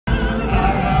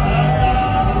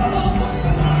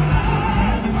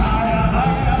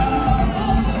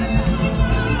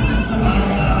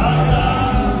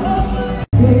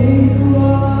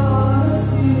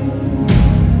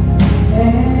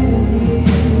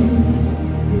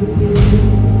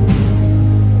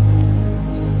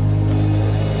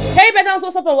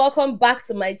up and welcome back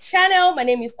to my channel. My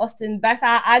name is Austin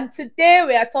Betha and today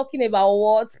we are talking about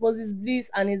what Moses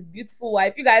Bliss and his beautiful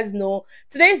wife. You guys know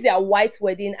today is their white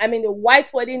wedding. I mean, the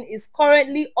white wedding is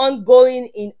currently ongoing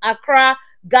in Accra,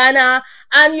 Ghana,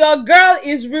 and your girl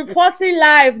is reporting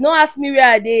live. Don't ask me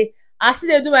where are they. I see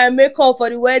they do my makeup for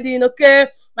the wedding, okay?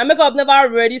 My makeup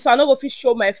never ready, so I'm not going to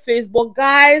show my face. But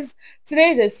guys,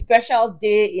 today is a special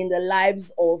day in the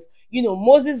lives of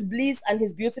Moses Bliss and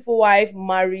his beautiful wife,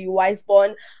 Mary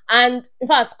Wiseborn. And in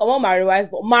fact, come on, Mary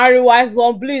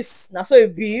Wiseborn Bliss. Now so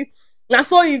it be. Now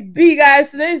so it be,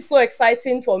 guys. Today is so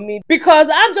exciting for me because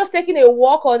I'm just taking a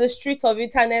walk on the streets of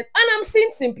internet and I'm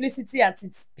seeing simplicity at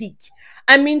its peak.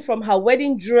 I mean, from her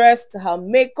wedding dress to her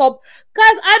makeup.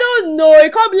 Guys, I don't know.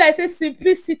 It can't be like say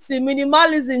simplicity,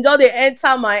 minimalism, just they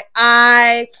enter my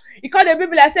eye. It can't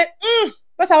be like say,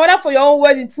 but I wonder for your own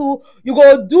wedding too, you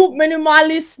go do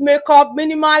minimalist makeup,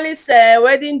 minimalist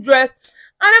wedding dress.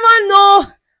 I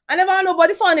never know, but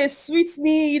this one is sweet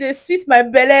me, they sweet my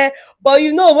belly. But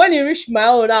when it reach my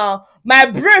own now, my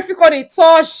brain feel called a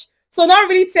touch. So not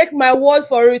really take my word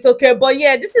for it, okay? But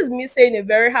yeah, this is me saying a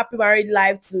very happy married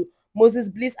life to Moses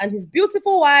Bliss and his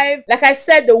beautiful wife. Like I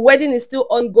said, the wedding is still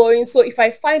ongoing, so if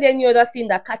I find any other thing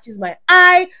that catches my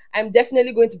eye, I'm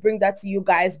definitely going to bring that to you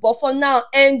guys. But for now,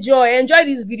 enjoy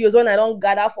these videos when I don't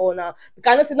gather for now,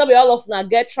 because I know say not be all of now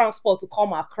get transport to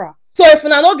come Accra. So if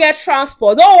una don't get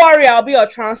transport, don't worry, I'll be your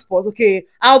transport, okay?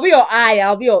 I'll be your eye,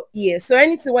 I'll be your ear. So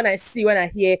anything when I see, when I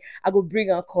hear, I go bring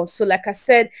a call. So like I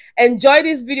said, enjoy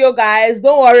this video, guys.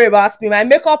 Don't worry about me. My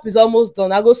makeup is almost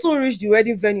done. I go soon reach the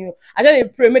wedding venue. I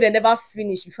just pray they never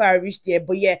finish before I reach there.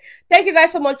 But yeah, thank you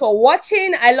guys so much for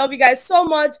watching. I love you guys so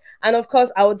much. And of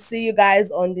course, I would see you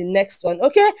guys on the next one.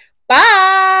 Okay,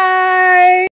 bye.